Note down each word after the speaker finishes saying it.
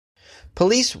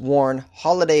Police warn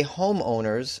holiday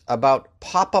homeowners about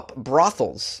pop-up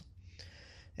brothels.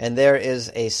 And there is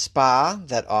a spa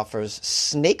that offers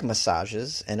snake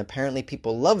massages, and apparently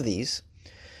people love these.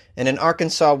 And an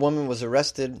Arkansas woman was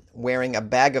arrested wearing a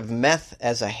bag of meth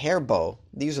as a hair bow.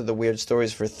 These are the weird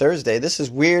stories for Thursday. This is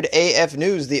Weird AF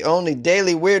News, the only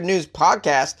daily weird news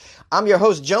podcast. I'm your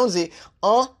host, Jonesy.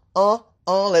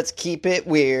 Let's keep it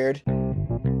weird.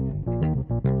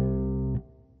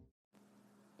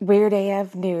 Weird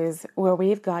AF News, where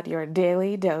we've got your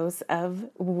daily dose of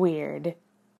weird.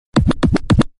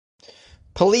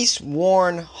 Police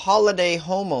warn holiday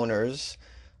homeowners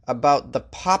about the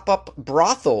pop-up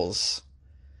brothels.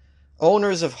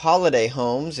 Owners of holiday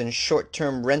homes and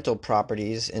short-term rental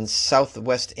properties in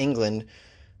southwest England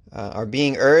are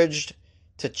being urged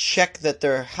to check that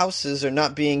their houses are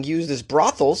not being used as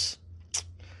brothels.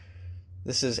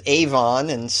 This is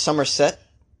Avon and Somerset.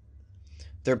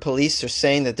 Their police are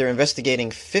saying that they're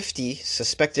investigating 50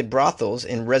 suspected brothels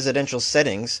in residential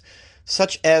settings,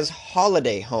 such as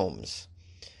holiday homes.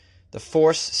 The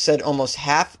force said almost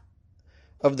half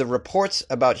of the reports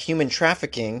about human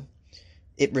trafficking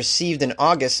it received in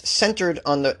August centered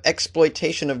on the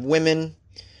exploitation of women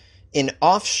in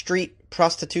off-street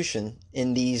prostitution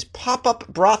in these pop-up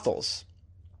brothels.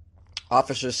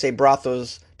 Officers say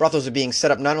brothels are being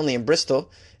set up not only in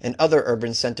Bristol and other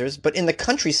urban centers, but in the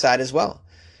countryside as well.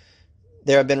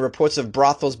 There have been reports of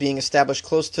brothels being established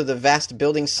close to the vast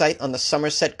building site on the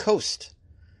Somerset coast.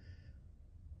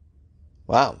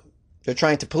 Wow. They're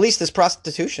trying to police this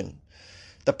prostitution.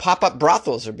 The pop-up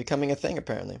brothels are becoming a thing,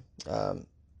 apparently. I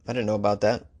didn't know about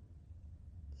that.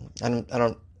 I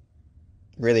don't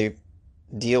really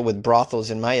deal with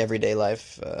brothels in my everyday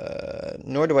life,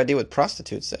 nor do I deal with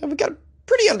prostitutes. We got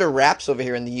pretty under wraps over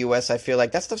here in the U.S., I feel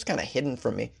like. That stuff's kind of hidden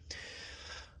from me.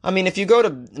 I mean, if you go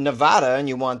to Nevada and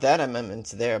you want that,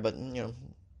 it's there, but,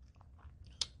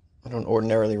 I don't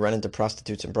ordinarily run into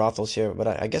prostitutes and brothels here, but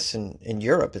I guess in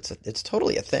Europe it's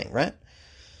totally a thing, right?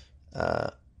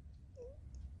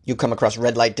 You come across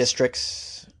red light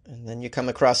districts, and then you come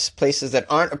across places that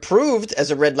aren't approved as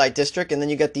a red light district, and then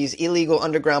you get these illegal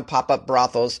underground pop-up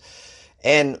brothels.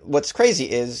 And what's crazy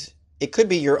is it could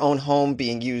be your own home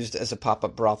being used as a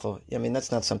pop-up brothel. I mean,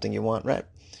 that's not something you want, right?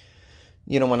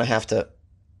 You don't want to have to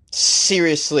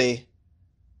seriously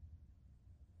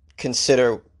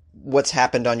consider what's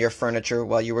happened on your furniture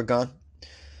while you were gone.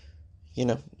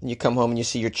 You come home and you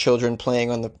see your children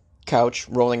playing on the couch,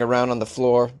 rolling around on the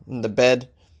floor, in the bed,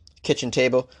 kitchen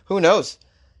table. Who knows?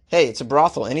 Hey, it's a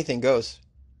brothel. Anything goes.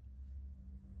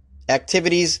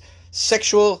 Activities,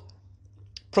 sexual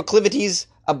proclivities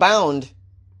abound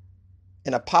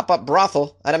in a pop-up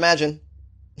brothel, I'd imagine.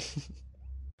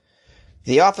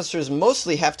 The officers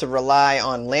mostly have to rely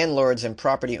on landlords and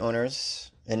property owners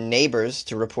and neighbors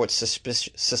to report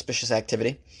suspicious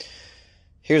activity.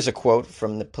 Here's a quote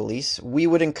from the police. "We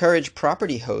would encourage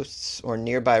property hosts or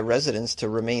nearby residents to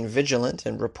remain vigilant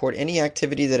and report any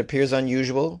activity that appears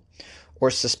unusual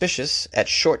or suspicious at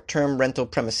short-term rental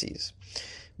premises.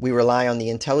 We rely on the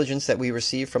intelligence that we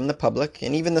receive from the public,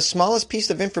 and even the smallest piece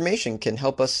of information can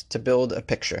help us to build a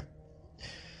picture."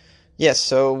 Yes,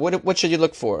 so what should you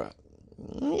look for?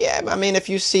 Yeah, I mean, if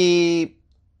you see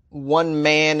one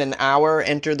man an hour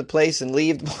enter the place and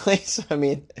leave the place, I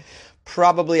mean,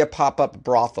 probably a pop-up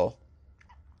brothel.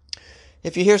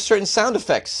 If you hear certain sound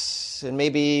effects and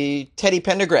maybe Teddy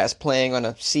Pendergrass playing on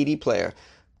a CD player,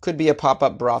 could be a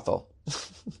pop-up brothel.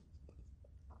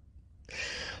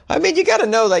 I mean, you gotta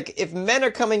know, like, if men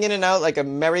are coming in and out like a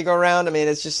merry-go-round, I mean,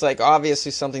 it's just like,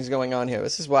 obviously something's going on here.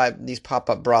 This is why these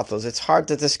pop-up brothels, it's hard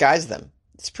to disguise them.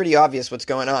 It's pretty obvious what's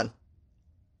going on.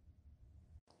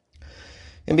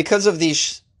 And because of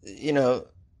these, a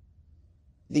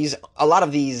lot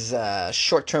of these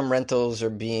short-term rentals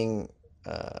are being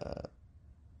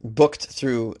booked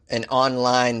through an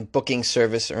online booking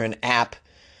service or an app.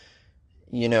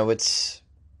 It's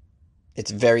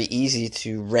very easy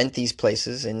to rent these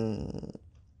places, and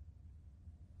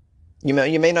you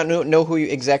may not know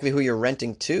exactly who you're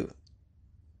renting to.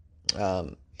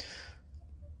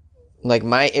 Like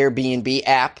my Airbnb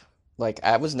app, like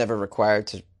I was never required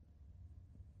to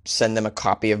send them a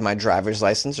copy of my driver's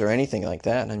license or anything like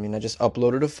that. I mean, I just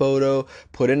uploaded a photo,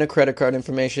 put in a credit card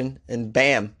information, and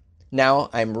bam, now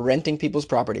I'm renting people's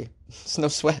property. It's no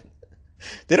sweat.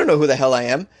 They don't know who the hell I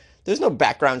am. There's no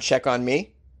background check on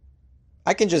me.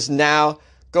 I can just now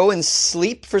go and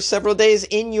sleep for several days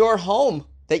in your home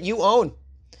that you own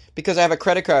because I have a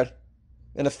credit card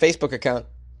and a Facebook account.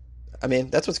 I mean,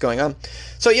 that's what's going on.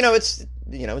 So,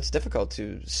 it's difficult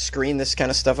to screen this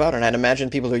kind of stuff out. And I'd imagine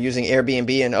people who are using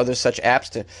Airbnb and other such apps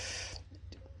to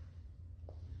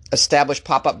established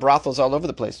pop-up brothels all over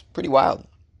the place. Pretty wild.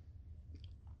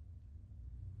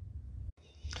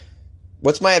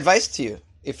 What's my advice to you?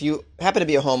 If you happen to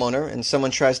be a homeowner and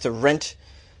someone tries to rent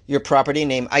your property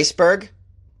named Iceberg,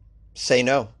 say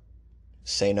no.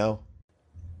 Say no.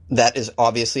 That is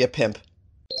obviously a pimp.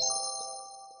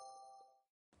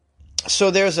 So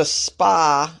there's a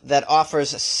spa that offers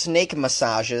snake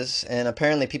massages, and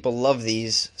apparently people love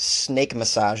these snake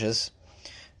massages.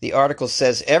 The article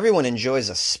says everyone enjoys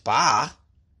a spa.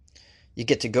 You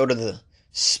get to go to the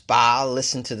spa,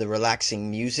 listen to the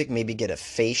relaxing music, maybe get a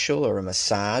facial or a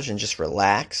massage and just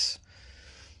relax.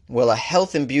 Well, a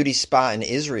health and beauty spa in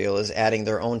Israel is adding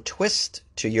their own twist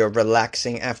to your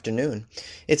relaxing afternoon.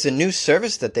 It's a new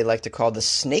service that they like to call the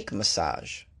snake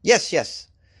massage. Yes, yes.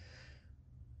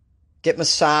 Get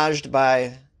massaged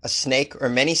by a snake or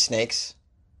many snakes,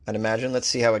 I'd imagine. Let's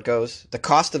see how it goes. The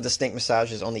cost of the snake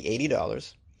massage is only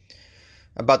 $80.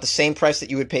 About the same price that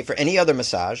you would pay for any other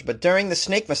massage, but during the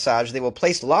snake massage, they will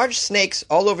place large snakes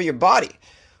all over your body,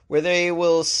 where they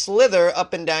will slither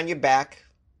up and down your back,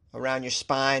 around your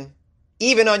spine,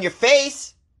 even on your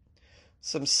face.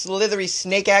 Some slithery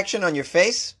snake action on your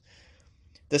face.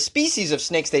 The species of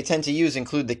snakes they tend to use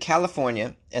include the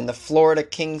California and the Florida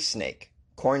king snake,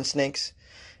 corn snakes,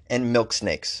 and milk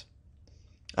snakes.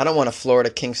 I don't want a Florida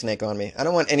king snake on me. I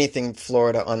don't want anything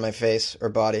Florida on my face or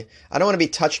body. I don't want to be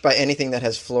touched by anything that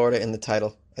has Florida in the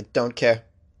title. I don't care.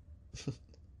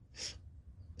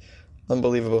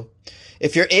 Unbelievable.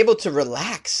 If you're able to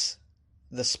relax,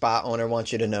 the spa owner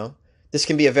wants you to know, this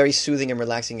can be a very soothing and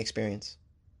relaxing experience.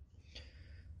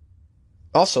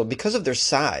 Also, because of their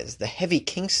size, the heavy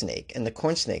king snake and the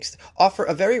corn snakes offer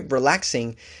a very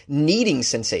relaxing, kneading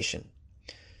sensation.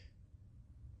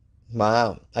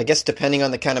 Wow. I guess depending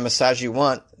on the kind of massage you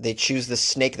want, they choose the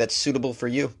snake that's suitable for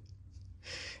you.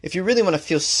 If you really want to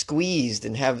feel squeezed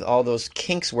and have all those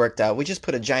kinks worked out, we just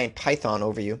put a giant python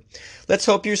over you. Let's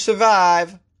hope you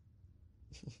survive.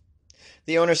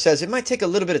 The owner says it might take a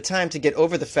little bit of time to get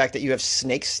over the fact that you have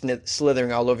snakes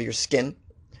slithering all over your skin.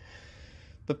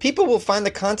 But people will find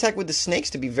the contact with the snakes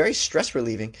to be very stress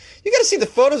relieving. You got to see the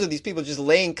photos of these people just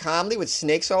laying calmly with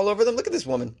snakes all over them. Look at this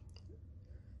woman.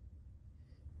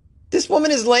 This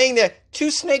woman is laying there.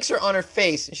 2 snakes are on her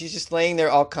face, and she's just laying there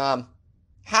all calm.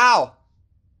 How?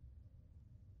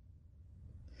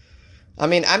 I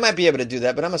mean, I might be able to do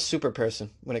that, but I'm a super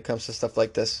person when it comes to stuff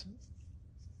like this.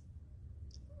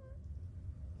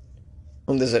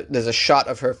 And there's a shot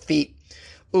of her feet.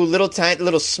 Ooh,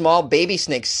 little small baby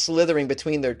snakes slithering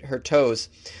between her toes.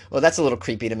 Well, that's a little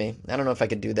creepy to me. I don't know if I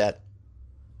could do that.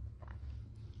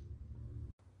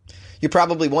 You're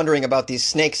probably wondering about these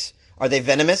snakes. Are they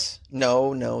venomous?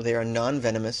 No, they are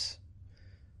non-venomous.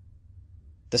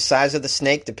 The size of the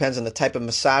snake depends on the type of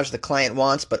massage the client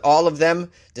wants, but all of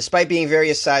them, despite being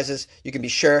various sizes, you can be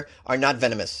sure, are not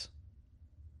venomous.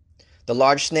 The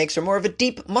large snakes are more of a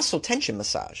deep muscle tension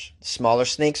massage. Smaller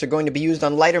snakes are going to be used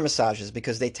on lighter massages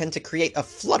because they tend to create a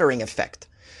fluttering effect.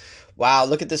 Wow,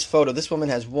 look at this photo. This woman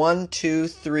has 1, 2,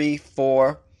 3,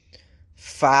 4,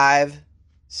 5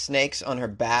 snakes on her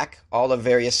back, all of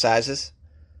various sizes.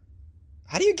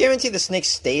 How do you guarantee the snake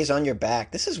stays on your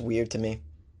back? This is weird to me.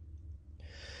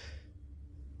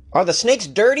 Are the snakes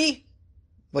dirty?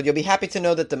 Well, you'll be happy to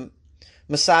know that the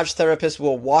massage therapist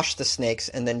will wash the snakes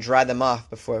and then dry them off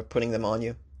before putting them on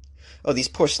you. Oh, these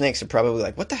poor snakes are probably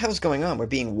like, what the hell's going on? We're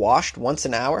being washed once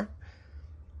an hour?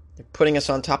 They're putting us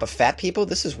on top of fat people?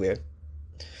 This is weird.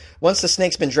 Once the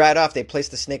snake's been dried off, they place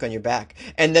the snake on your back.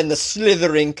 And then the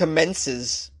slithering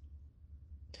commences.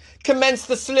 Commence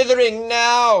the slithering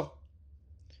now!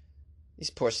 These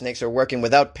poor snakes are working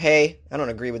without pay. I don't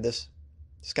agree with this.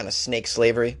 It's kind of snake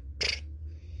slavery.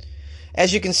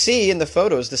 As you can see in the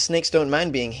photos, the snakes don't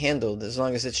mind being handled as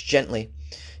long as it's gently.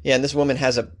 Yeah, and this woman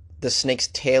has the snake's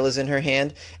tail is in her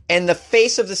hand, and the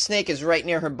face of the snake is right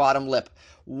near her bottom lip.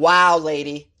 Wow,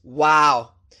 lady.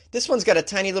 Wow. This one's got a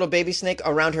tiny little baby snake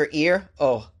around her ear.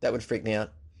 Oh, that would freak me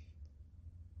out.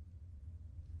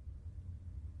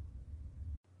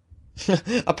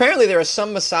 Apparently, there are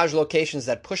some massage locations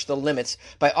that push the limits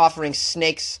by offering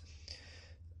snake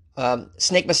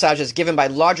massages given by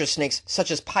larger snakes,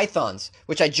 such as pythons,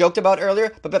 which I joked about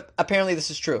earlier, but apparently this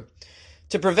is true.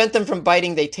 To prevent them from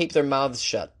biting, they tape their mouths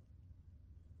shut.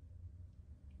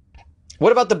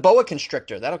 What about the boa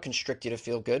constrictor? That'll constrict you to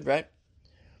feel good, right?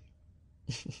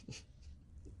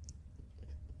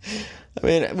 I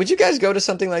mean, would you guys go to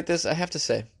something like this? I have to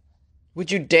say. Would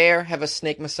you dare have a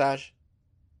snake massage?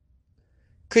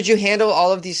 Could you handle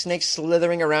all of these snakes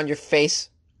slithering around your face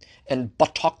and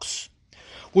buttocks?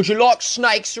 Would you like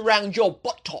snakes around your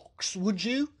buttocks, would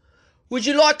you? Would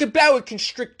you like a boa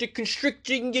constrictor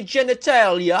constricting your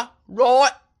genitalia?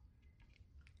 Right?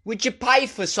 Would you pay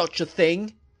for such a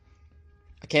thing?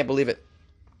 I can't believe it.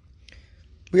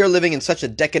 We are living in such a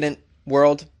decadent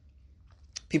world.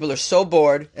 People are so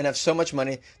bored and have so much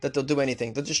money that they'll do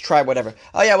anything. They'll just try whatever.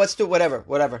 Oh yeah, let's do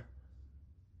whatever.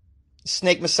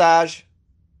 Snake massage.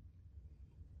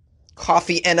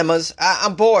 Coffee enemas.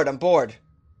 I'm bored.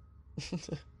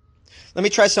 Let me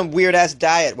try some weird-ass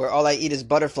diet where all I eat is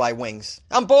butterfly wings.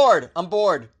 I'm bored.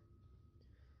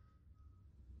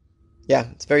 Yeah,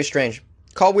 it's very strange.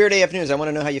 Call Weird AF News. I want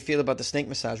to know how you feel about the snake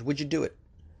massage. Would you do it?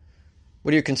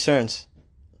 What are your concerns?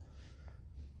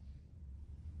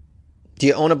 Do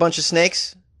you own a bunch of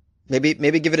snakes?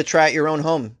 Maybe give it a try at your own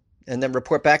home and then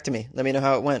report back to me. Let me know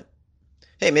how it went.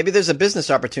 Hey, maybe there's a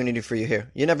business opportunity for you here.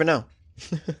 You never know.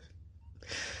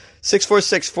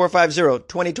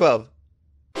 646-450-2012.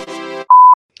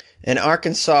 An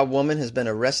Arkansas woman has been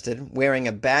arrested wearing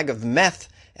a bag of meth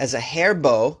as a hair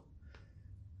bow.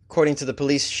 According to the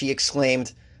police, she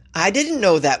exclaimed, "I didn't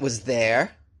know that was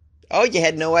there." Oh, you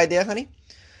had no idea, honey?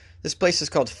 This place is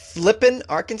called Flippin,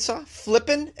 Arkansas.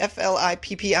 Flippin,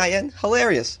 Flippin.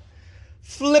 Hilarious.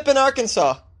 Flippin,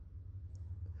 Arkansas.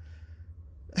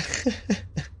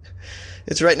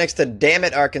 It's right next to Damn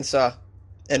It, Arkansas.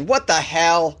 And what the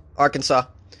hell, Arkansas?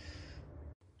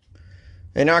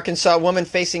 An Arkansas woman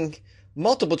facing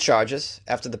multiple charges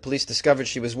after the police discovered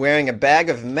she was wearing a bag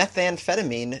of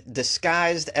methamphetamine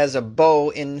disguised as a bow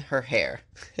in her hair.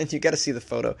 And you got to see the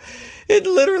photo. It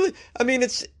literally, I mean,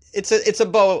 it's a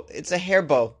bow, it's a hair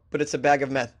bow, but it's a bag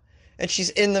of meth. And she's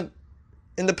in the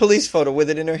police photo with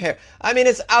it in her hair. I mean,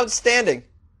 it's outstanding.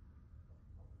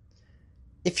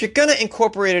 If you're gonna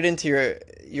incorporate it into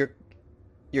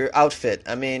your outfit,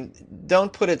 I mean,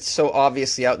 don't put it so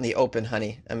obviously out in the open,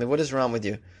 honey. I mean, what is wrong with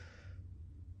you?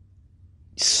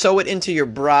 Sew it into your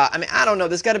bra. I mean, I don't know.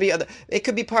 There's got to be other. It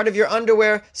could be part of your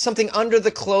underwear, something under the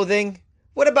clothing.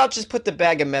 What about just put the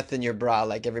bag of meth in your bra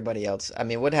like everybody else? I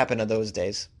mean, what happened to those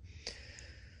days?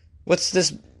 What's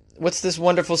this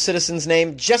wonderful citizen's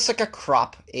name? Jessica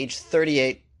Kropp, age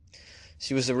 38.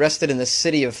 She was arrested in the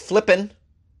city of Flippin.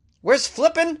 Where's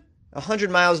Flippin? 100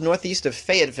 miles northeast of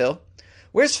Fayetteville.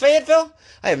 Where's Fayetteville?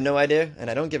 I have no idea, and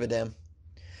I don't give a damn.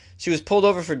 She was pulled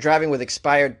over for driving with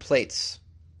expired plates.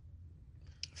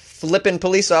 Flippin'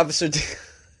 police officer.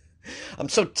 I'm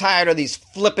so tired of these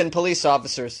flippin' police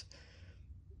officers.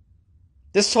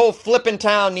 This whole flippin'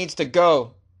 town needs to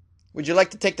go. Would you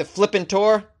like to take the flippin'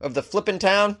 tour of the flippin'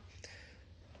 town?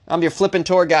 I'm your flippin'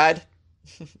 tour guide.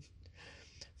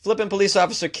 Flippin' police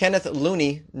officer Kenneth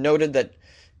Looney noted that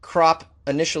Kropp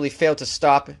initially failed to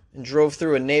stop and drove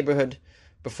through a neighborhood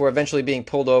before eventually being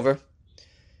pulled over.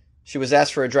 She was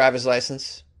asked for a driver's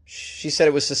license. She said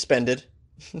it was suspended.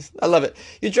 I love it.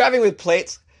 You're driving with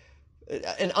plates,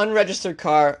 an unregistered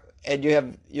car, and you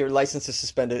have your license is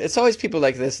suspended. It's always people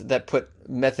like this that put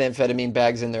methamphetamine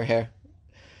bags in their hair.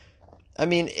 I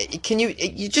mean,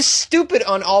 you're just stupid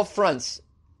on all fronts.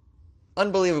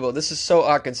 Unbelievable. This is so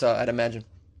Arkansas, I'd imagine.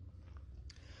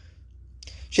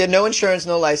 She had no insurance,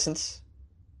 no license.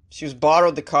 She was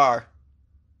borrowed the car.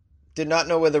 Did not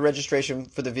know where the registration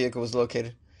for the vehicle was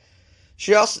located.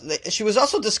 She was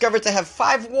also discovered to have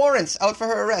 5 warrants out for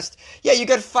her arrest. Yeah, you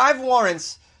got 5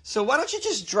 warrants, so why don't you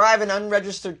just drive an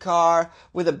unregistered car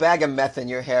with a bag of meth in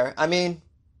your hair? I mean,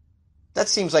 that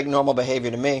seems like normal behavior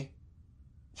to me.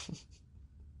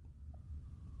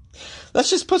 Let's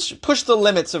just push the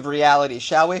limits of reality,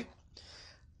 shall we?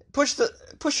 Push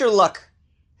your luck.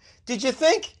 Did you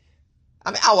think? I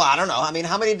mean, I don't know. I mean,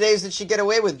 how many days did she get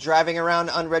away with driving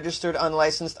around unregistered,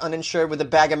 unlicensed, uninsured with a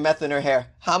bag of meth in her hair?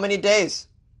 How many days?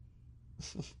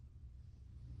 She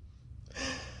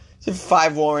had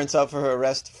 5 warrants out for her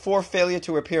arrest, 4 failure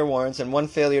to appear warrants, and 1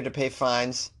 failure to pay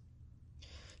fines.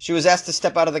 She was asked to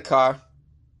step out of the car.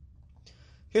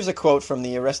 Here's a quote from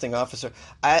the arresting officer.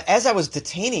 As I was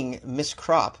detaining Miss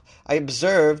Kropp, I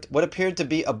observed what appeared to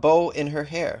be a bow in her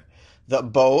hair. The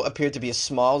bow appeared to be a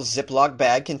small Ziploc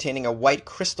bag containing a white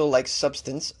crystal-like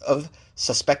substance of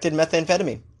suspected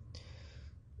methamphetamine.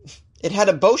 It had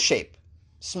a bow shape,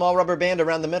 small rubber band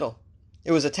around the middle.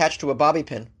 It was attached to a bobby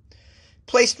pin,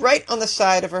 placed right on the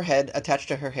side of her head, attached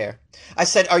to her hair. I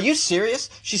said, "Are you serious?"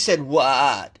 She said,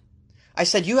 "What?" I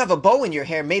said, "You have a bow in your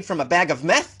hair made from a bag of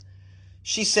meth?"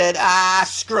 She said,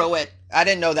 "Screw it. I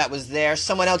didn't know that was there.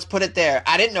 Someone else put it there.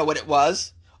 I didn't know what it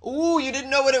was." Ooh, you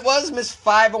didn't know what it was, Miss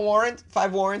 5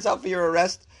 warrants out for your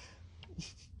arrest?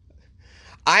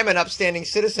 I'm an upstanding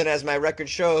citizen, as my record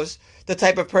shows. The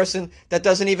type of person that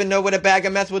doesn't even know what a bag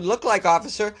of meth would look like,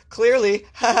 officer. Clearly.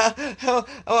 Oh,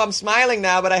 I'm smiling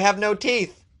now, but I have no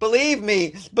teeth. Believe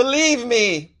me. Believe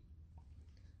me.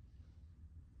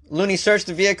 Looney searched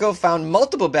the vehicle, found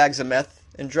multiple bags of meth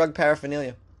and drug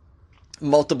paraphernalia.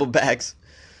 Multiple bags.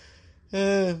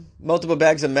 Multiple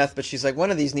bags of meth, but she's like,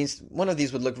 one of these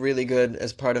would look really good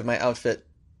as part of my outfit.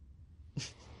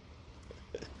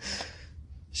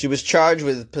 She was charged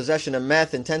with possession of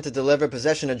meth, intent to deliver,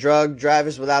 possession of drug,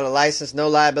 drivers without a license, no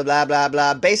liability, blah, blah,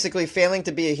 blah. Basically failing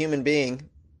to be a human being.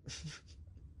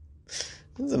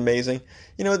 That's amazing.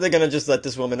 You know what? They're going to just let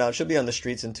this woman out. She'll be on the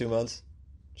streets in 2 months.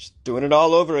 Just doing it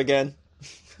all over again.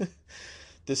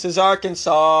 This is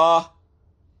Arkansas.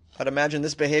 I'd imagine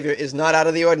this behavior is not out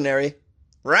of the ordinary.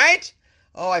 Right?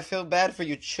 Oh, I feel bad for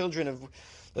you children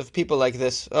of people like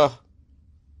this. Oh.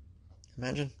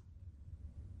 Imagine.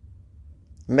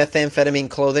 Methamphetamine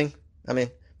clothing. I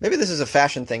mean, maybe this is a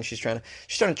fashion thing she's trying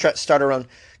to start her own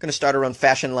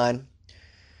fashion line.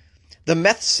 The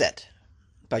Meth Set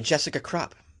by Jessica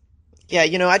Kropp. Yeah,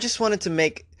 I just wanted to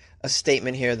make a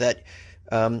statement here that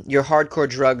your hardcore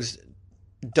drugs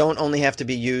don't only have to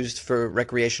be used for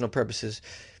recreational purposes.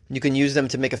 You can use them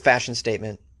to make a fashion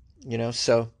statement,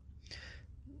 so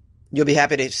you'll be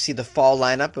happy to see the fall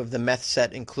lineup of the Meth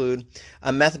Set include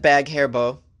a meth bag hair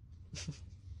bow.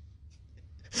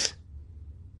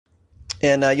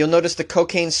 And you'll notice the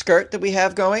cocaine skirt that we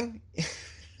have going.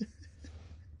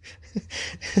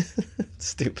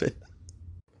 Stupid.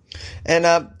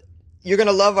 And you're going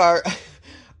to love our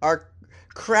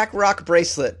crack rock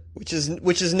bracelet, which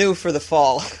is new for the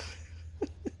fall.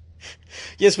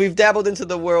 Yes, we've dabbled into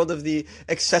the world of the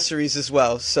accessories as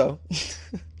well, so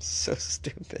so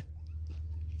stupid.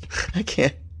 I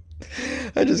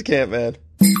just can't, man.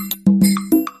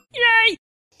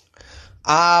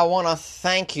 I want to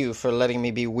thank you for letting me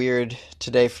be weird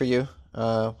today for you.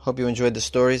 Hope you enjoyed the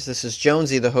stories. This is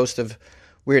Jonesy, the host of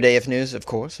Weird AF News, of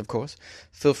course.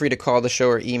 Feel free to call the show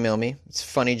or email me. It's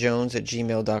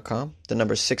funnyjones@gmail.com. The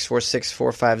number is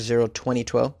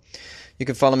 646-450-2012. You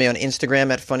can follow me on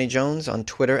Instagram at funnyjones, on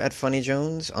Twitter at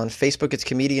funnyjones, on Facebook it's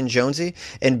Comedian Jonesy,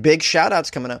 and big shout-outs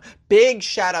coming out. Big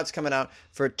shout-outs coming out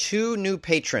for 2 new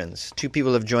patrons. 2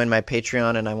 people have joined my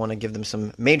Patreon, and I want to give them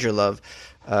some major love.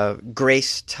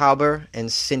 Grace Tauber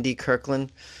and Cindy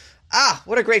Kirkland.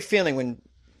 What a great feeling when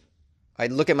I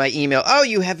look at my email. Oh,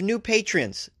 you have new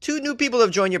patrons. 2 new people have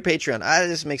joined your Patreon.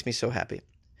 This makes me so happy.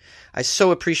 I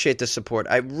so appreciate the support.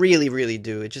 I really, really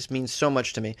do. It just means so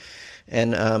much to me.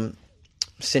 And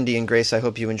Cindy and Grace, I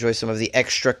hope you enjoy some of the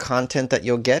extra content that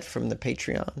you'll get from the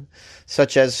Patreon.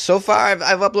 Such as, so far,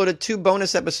 I've uploaded 2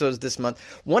 bonus episodes this month.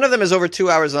 One of them is over 2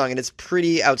 hours long, and it's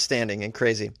pretty outstanding and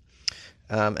crazy.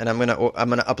 And I'm gonna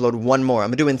upload 1 more.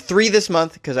 I'm doing 3 this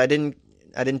month because I didn't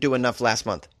do enough last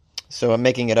month, so I'm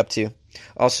making it up to you.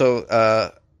 Also,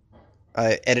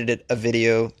 I edited a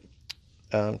video,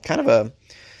 kind of a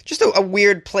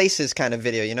weird places kind of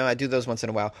video. I do those once in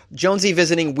a while. Jonesy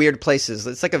visiting weird places.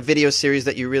 It's like a video series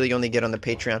that you really only get on the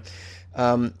Patreon.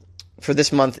 For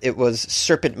this month, it was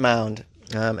Serpent Mound,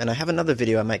 and I have another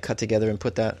video I might cut together and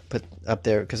put up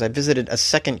there because I visited a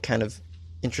second kind of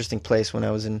interesting place when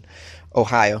I was in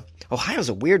Ohio. Ohio's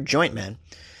a weird joint, man.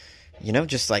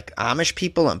 Just like Amish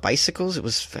people on bicycles. It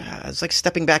was like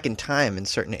stepping back in time in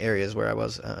certain areas where I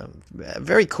was.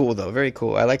 Very cool, though. Very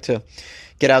cool. I like to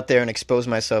get out there and expose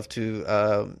myself to,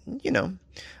 a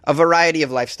variety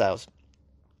of lifestyles.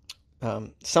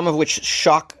 Some of which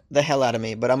shock the hell out of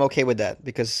me, but I'm okay with that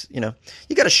because, you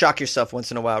got to shock yourself once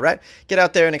in a while, right? Get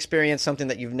out there and experience something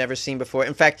that you've never seen before.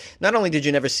 In fact, not only did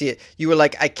you never see it, you were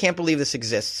like, I can't believe this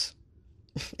exists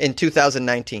in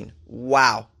 2019.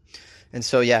 Wow. And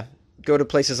so, yeah, go to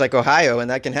places like Ohio and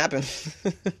that can happen.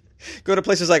 Go to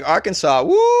places like Arkansas.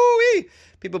 Woo-wee!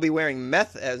 People be wearing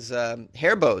meth as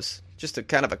hair bows. Just a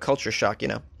kind of a culture shock,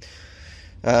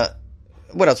 What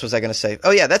else was I going to say?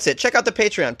 Oh, yeah, that's it. Check out the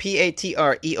Patreon,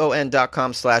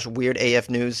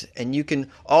 patreon.com/weirdafnews. And you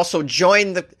can also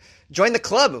join the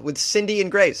club with Cindy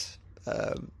and Grace,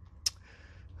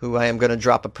 who I am going to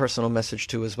drop a personal message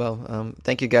to as well.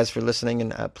 Thank you guys for listening,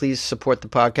 and please support the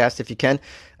podcast if you can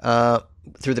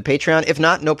through the Patreon. If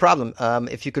not, no problem.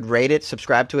 If you could rate it,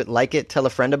 subscribe to it, like it, tell a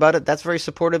friend about it, that's very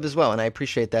supportive as well, and I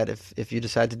appreciate that if you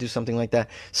decide to do something like that.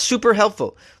 Super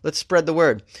helpful. Let's spread the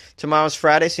word. Tomorrow's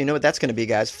Friday, so you know what that's going to be,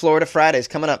 guys. Florida Fridays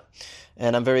coming up,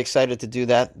 and I'm very excited to do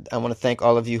that. I want to thank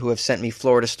all of you who have sent me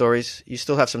Florida stories. You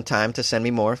still have some time to send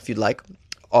me more if you'd like.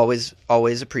 Always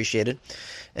appreciated.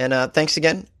 And thanks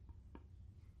again.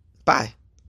 Bye.